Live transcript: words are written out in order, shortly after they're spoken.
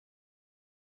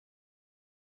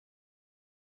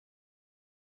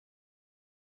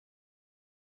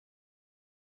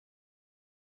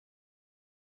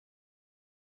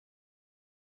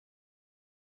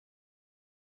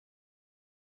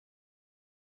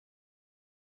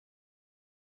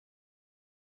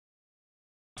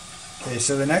Okay,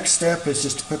 so the next step is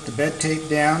just to put the bed tape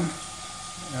down.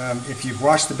 If you've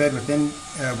washed the bed with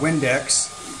Windex,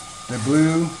 the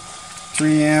blue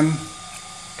 3M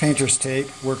painter's tape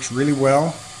works really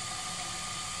well.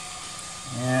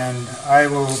 And I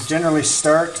will generally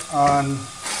start on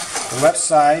the left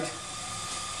side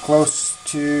close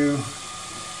to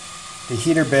the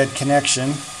heater bed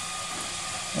connection,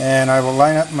 and I will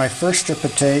line up my first strip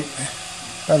of tape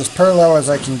about as parallel as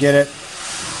I can get it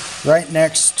right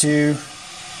next to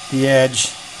the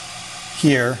edge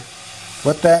here.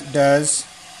 What that does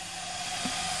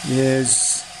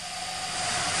is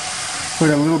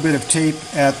put a little bit of tape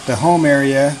at the home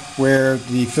area where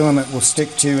the filament will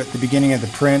stick to at the beginning of the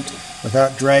print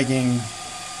without dragging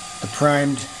the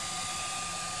primed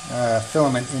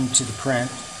filament into the print.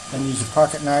 Then use a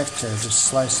pocket knife to just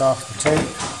slice off the tape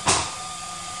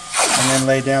and then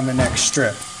lay down the next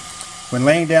strip. When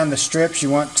laying down the strips, you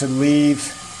want to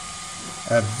leave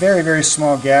a very, very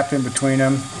small gap in between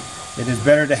them. It is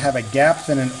better to have a gap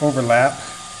than an overlap.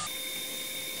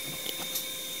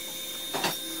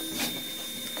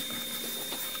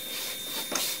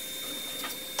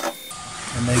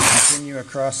 And they continue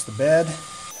across the bed.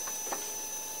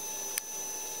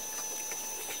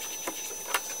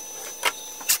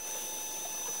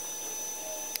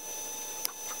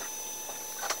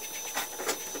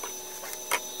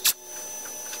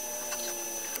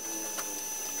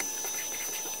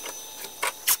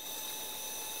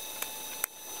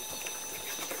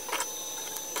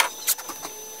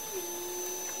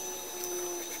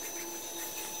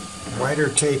 Wider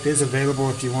tape is available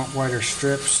if you want wider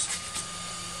strips.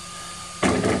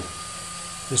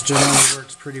 This generally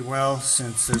works pretty well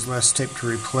since there's less tape to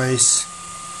replace.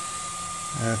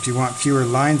 If you want fewer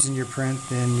lines in your print,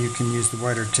 then you can use the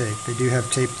wider tape. They do have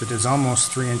tape that is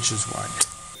almost 3 inches wide.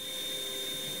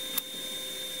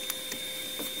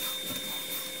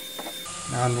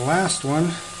 Now on the last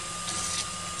one,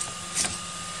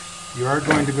 you are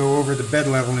going to go over the bed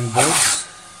leveling bolts.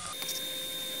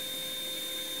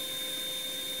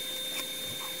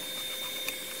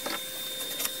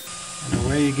 And the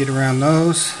way you get around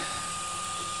those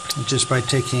is just by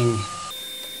taking a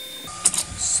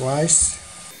slice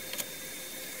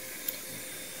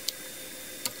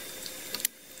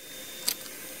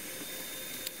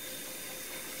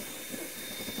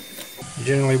You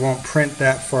generally won't print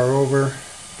that far over,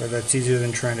 but that's easier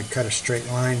than trying to cut a straight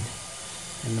line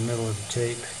in the middle of the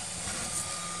tape.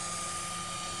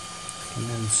 And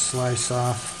then slice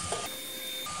off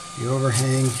the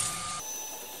overhang.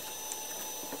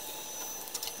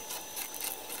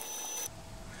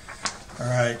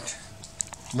 Alright,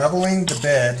 leveling the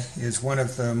bed is one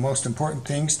of the most important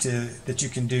things that you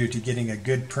can do to getting a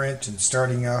good print and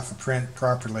starting off a print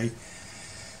properly.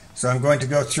 So I'm going to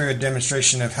go through a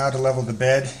demonstration of how to level the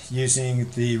bed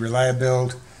using the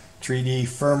ReliaBuild 3D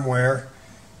firmware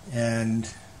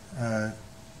and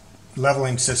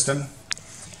leveling system.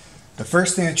 The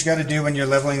first thing that you got to do when you're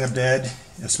leveling the bed,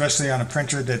 especially on a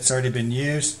printer that's already been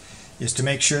used, is to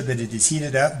make sure that it is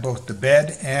heated up, both the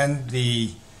bed and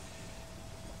the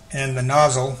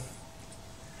nozzle,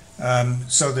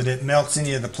 so that it melts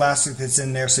any of the plastic that's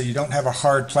in there, so you don't have a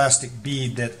hard plastic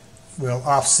bead that will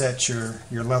offset your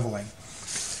leveling.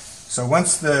 So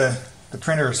once the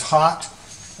printer is hot,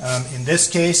 in this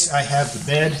case I have the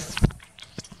bed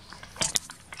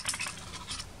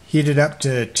heated up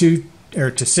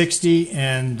to 60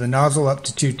 and the nozzle up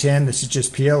to 210. This is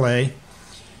just PLA,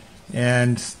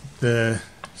 and the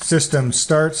system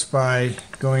starts by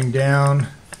going down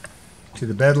to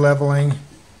the bed leveling,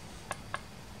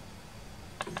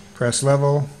 press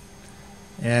level,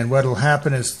 and what will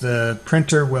happen is the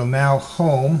printer will now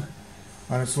home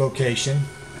on its location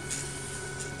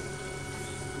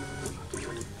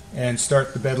and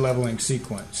start the bed leveling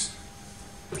sequence.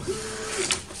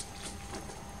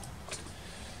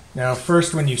 Now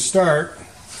first, when you start,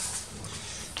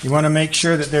 you want to make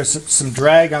sure that there's some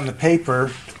drag on the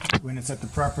paper when it's at the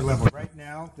proper level. Right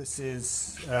now this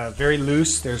is very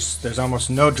loose. There's almost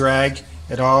no drag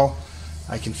at all.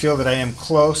 I can feel that I am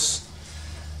close.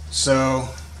 So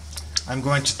I'm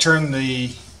going to turn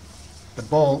the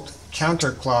bolt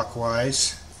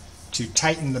counterclockwise to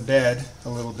tighten the bed a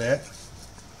little bit.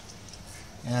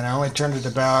 And I only turned it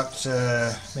about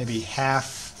maybe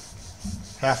half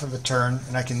of a turn,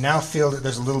 and I can now feel that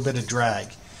there's a little bit of drag.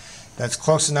 That's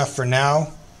close enough for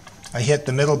now. I hit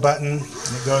the middle button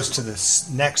and it goes to the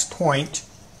next point.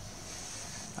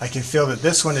 I can feel that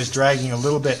this one is dragging a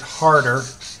little bit harder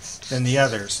than the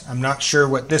others. I'm not sure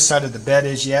what this side of the bed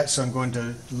is yet, so I'm going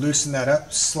to loosen that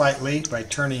up slightly by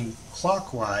turning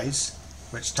clockwise,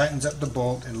 which tightens up the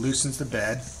bolt and loosens the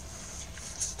bed.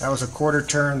 That was a quarter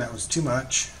turn, that was too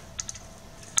much.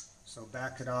 So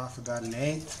back it off about an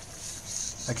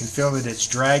eighth. I can feel that it's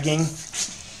dragging.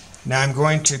 Now I'm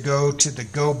going to go to the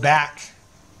go back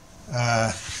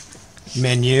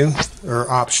menu or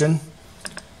option.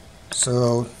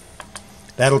 So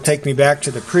that'll take me back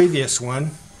to the previous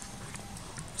one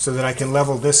so that I can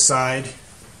level this side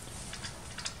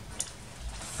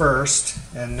first.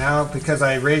 And now because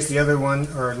I raised the other one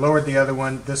or lowered the other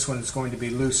one, this one is going to be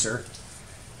looser.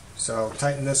 So I'll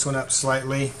tighten this one up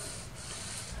slightly.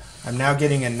 I'm now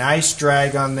getting a nice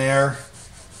drag on there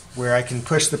where I can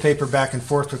push the paper back and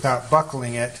forth without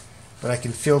buckling it, but I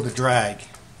can feel the drag.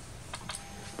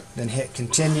 Then hit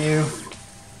continue.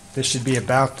 This should be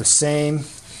about the same.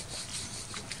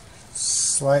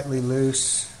 Slightly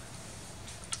loose.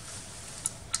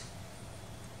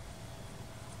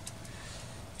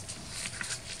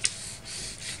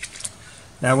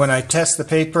 Now when I test the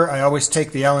paper, I always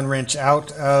take the Allen wrench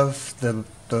out of the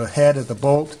head of the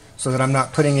bolt so that I'm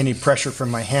not putting any pressure from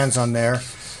my hands on there.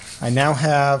 I now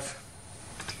have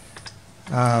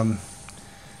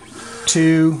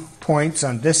 2 points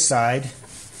on this side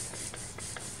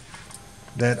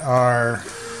that are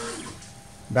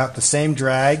about the same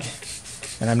drag,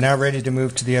 and I'm now ready to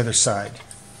move to the other side.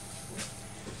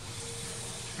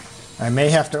 I may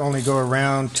have to only go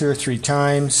around 2 or 3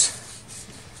 times.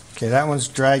 Okay, that one's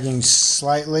dragging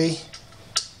slightly,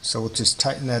 so we'll just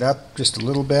tighten that up just a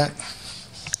little bit.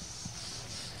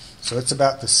 So it's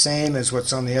about the same as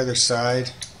what's on the other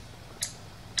side.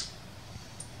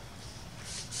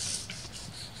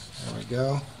 There we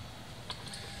go.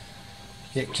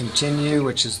 Hit continue,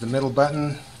 which is the middle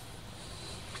button.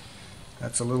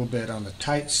 That's a little bit on the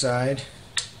tight side.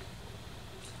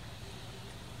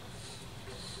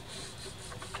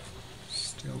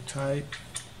 Still tight.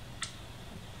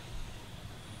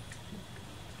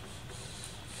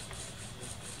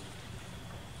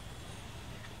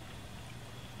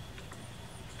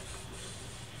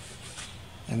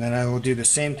 And then I will do the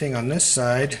same thing on this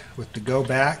side with the go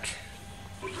back.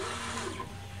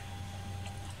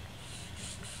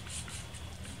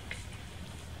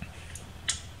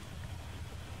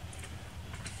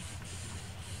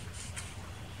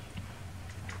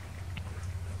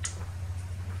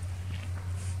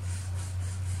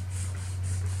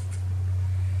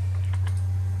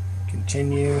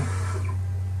 Continue.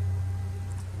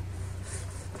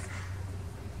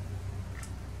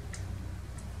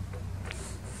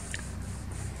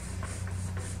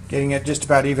 Getting it just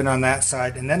about even on that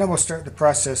side, and then I will start the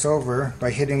process over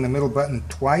by hitting the middle button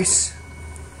twice.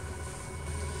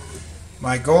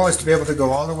 My goal is to be able to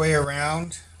go all the way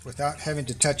around without having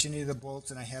to touch any of the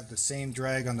bolts, and I have the same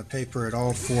drag on the paper at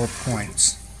all 4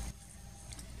 points.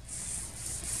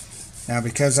 Now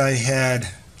because I had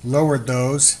lowered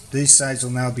those, these sides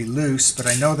will now be loose, but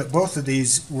I know that both of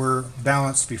these were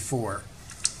balanced before.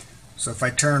 So if I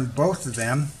turn both of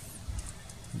them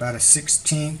about a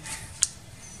 1/16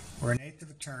 or an 1/8 of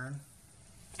a turn,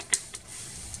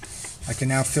 I can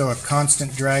now feel a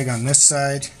constant drag on this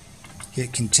side.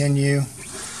 Hit continue,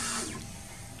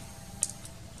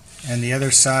 and the other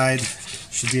side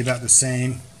should be about the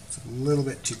same. It's a little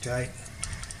bit too tight.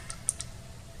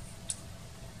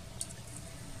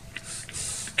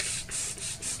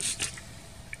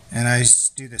 And I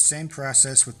do the same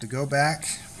process with the go back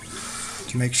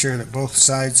to make sure that both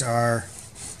sides are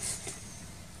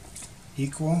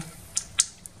equal.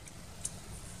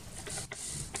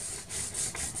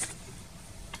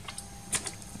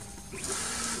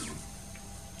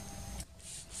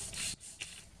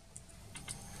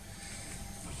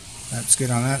 That's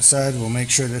good on that side. We'll make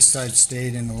sure this side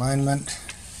stayed in alignment.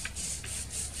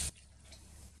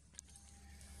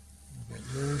 A bit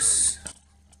loose.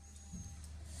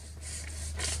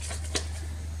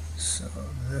 So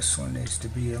this one needs to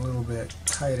be a little bit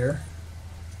tighter.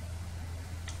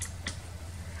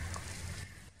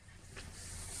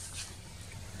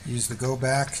 Use the go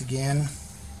back again.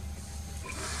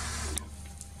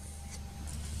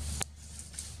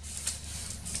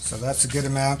 So that's a good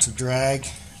amount of drag.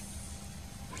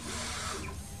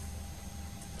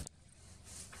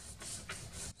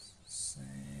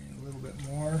 A little bit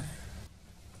more.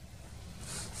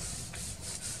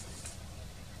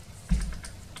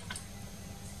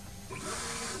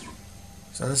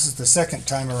 So this is the second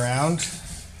time around.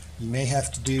 You may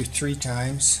have to do 3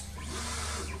 times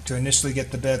to initially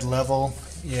get the bed level.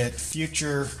 At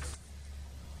future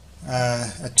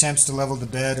attempts to level the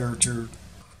bed or to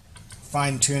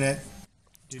fine tune it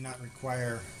do not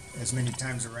require as many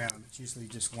times around. It's usually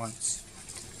just once.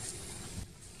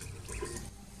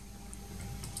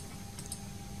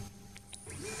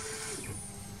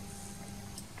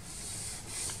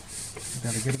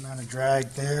 Got a good amount of drag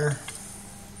there.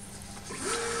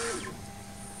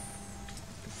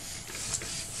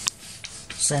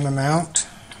 Same amount.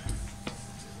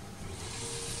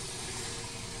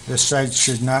 This side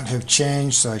should not have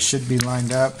changed, so I should be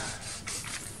lined up.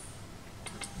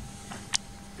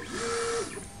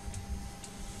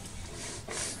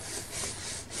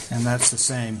 And that's the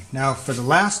same. Now for the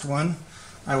last one,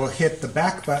 I will hit the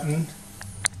back button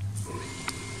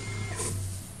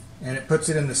and it puts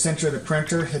it in the center of the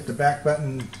printer. Hit the back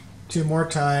button 2 more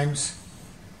times.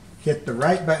 Hit the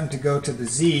right button to go to the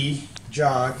Z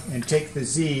jog and take the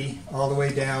Z all the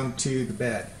way down to the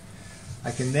bed.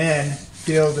 I can then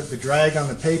feel that the drag on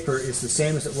the paper is the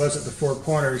same as it was at the 4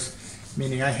 corners,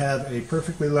 meaning I have a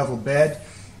perfectly level bed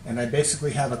and I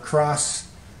basically have a cross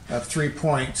of 3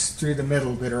 points through the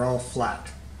middle that are all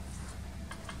flat.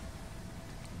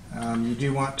 You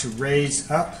do want to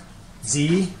raise up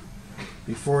Z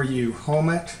before you home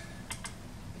it,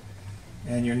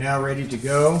 and you're now ready to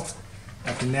go.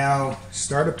 I can now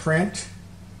start a print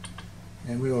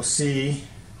and we will see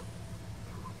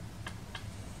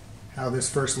how this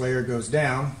first layer goes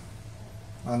down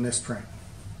on this print.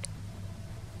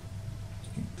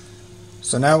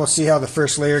 So now we'll see how the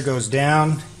first layer goes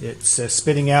down. It's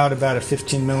spitting out about a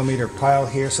 15mm pile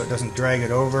here so it doesn't drag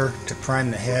it over to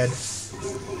prime the head.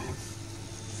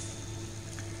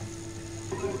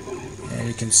 And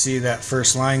you can see that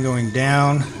first line going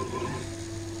down.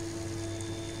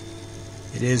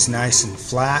 It is nice and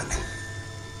flat.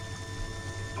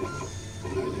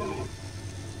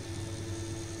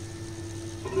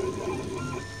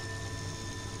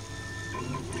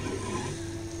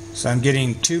 So I'm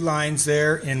getting 2 lines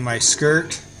there in my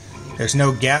skirt. There's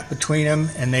no gap between them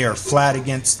and they are flat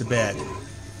against the bed.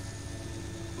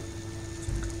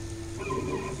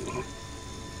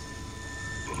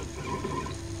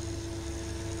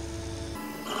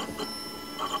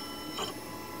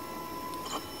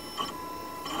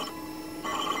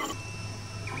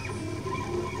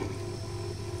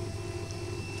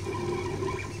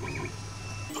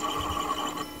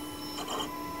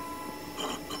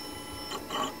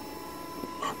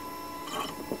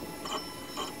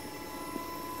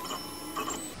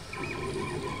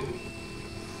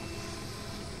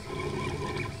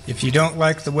 If you don't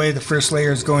like the way the first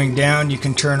layer is going down, you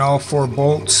can turn all 4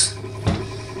 bolts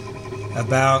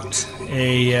about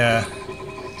a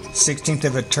 1/16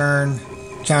 of a turn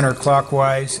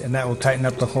counterclockwise, and that will tighten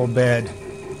up the whole bed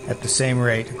at the same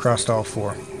rate across all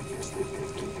 4.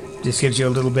 This gives you a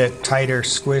little bit tighter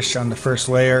squish on the first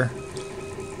layer.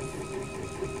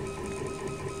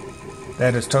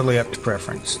 That is totally up to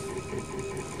preference.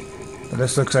 But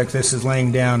this looks like this is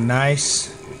laying down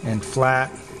nice and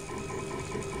flat,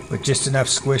 with just enough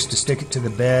squish to stick it to the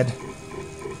bed,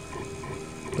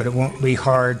 but it won't be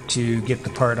hard to get the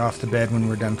part off the bed when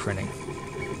we're done printing.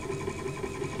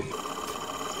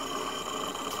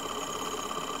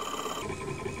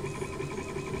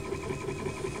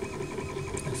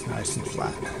 That's nice and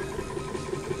flat.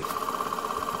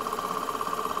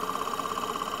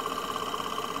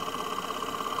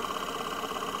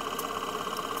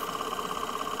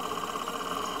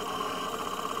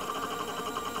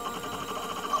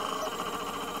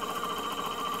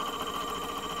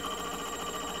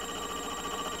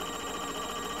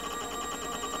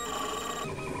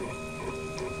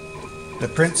 The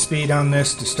print speed on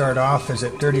this to start off is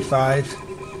at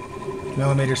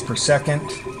 35mm per second.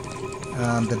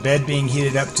 The bed being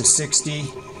heated up to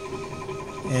 60,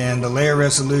 and the layer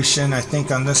resolution I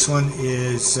think on this one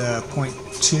is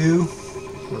 0.2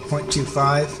 or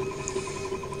 0.25.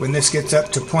 When this gets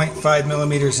up to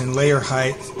 0.5mm in layer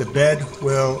height, the bed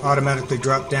will automatically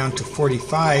drop down to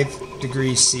 45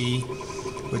 degrees C,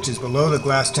 which is below the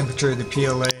glass temperature of the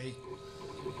PLA,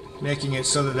 making it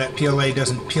so that that PLA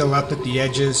doesn't peel up at the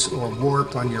edges or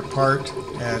warp on your part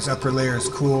as upper layers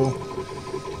cool.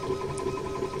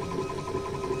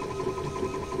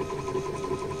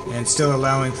 And still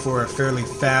allowing for a fairly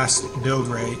fast build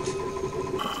rate.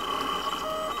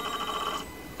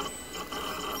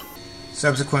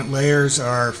 Subsequent layers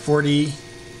are 40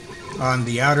 on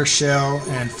the outer shell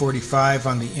and 45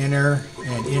 on the inner,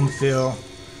 and infill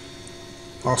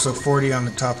also 40 on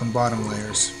the top and bottom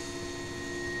layers.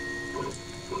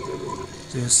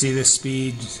 So you'll see this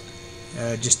speed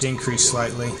just increase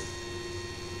slightly.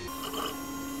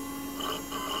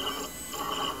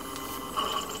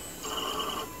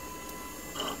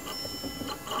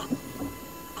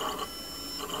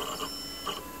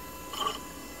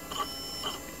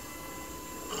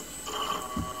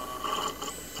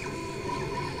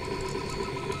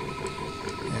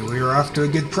 And we are off to a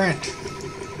good print.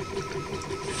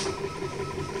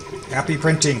 Happy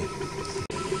printing!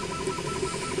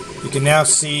 can now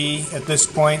see at this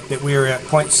point that we are at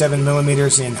 0.7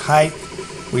 millimeters in height.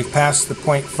 We've passed the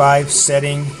 0.5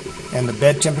 setting, and the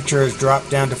bed temperature has dropped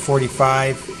down to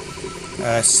 45.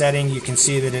 Setting, you can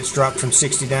see that it's dropped from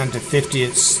 60 down to 50.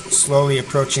 It's slowly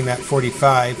approaching that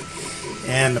 45.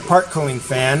 And the part cooling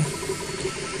fan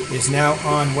is now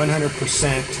on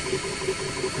 100%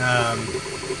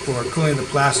 for cooling the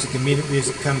plastic immediately as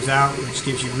it comes out, which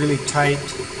gives you really tight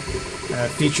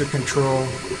feature control,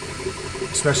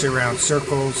 especially around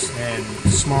circles and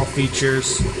small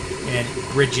features and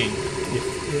bridging.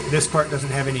 This part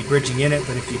doesn't have any bridging in it,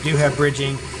 but if you do have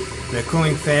bridging, the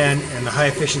cooling fan and the high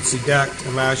efficiency duct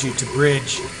allows you to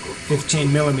bridge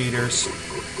 15 millimeters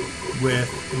with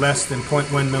less than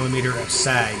 0.1 millimeter of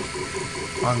sag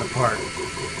on the part.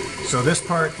 So this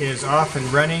part is off and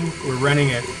running. We're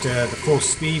running at the full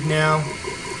speed now.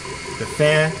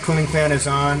 The cooling fan is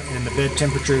on and the bed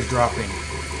temperature is dropping.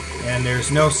 And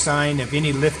there's no sign of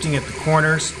any lifting at the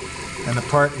corners, and the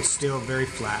part is still very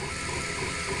flat.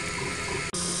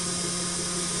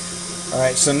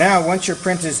 Alright, so now once your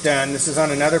print is done, this is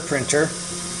on another printer,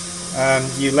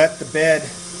 you let the bed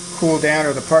cool down,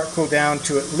 or the part cool down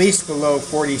to at least below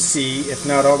 40 C, if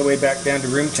not all the way back down to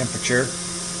room temperature.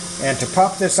 And to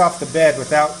pop this off the bed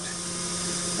without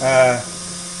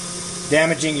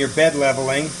damaging your bed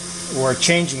leveling or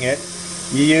changing it,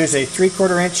 you use a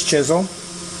 3/4 inch chisel,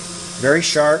 very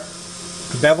sharp,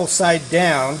 bevel side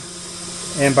down,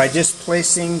 and by just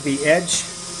placing the edge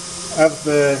of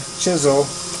the chisel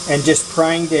and just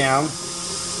prying down,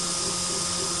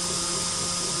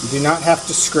 you do not have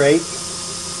to scrape.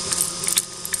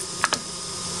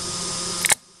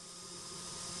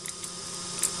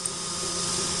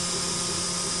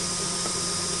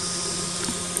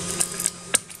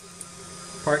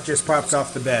 Part just pops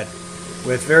off the bed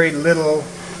with very little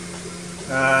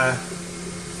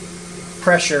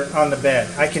pressure on the bed.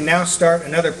 I can now start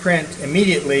another print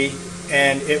immediately,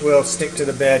 and it will stick to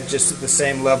the bed just at the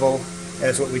same level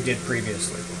as what we did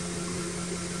previously.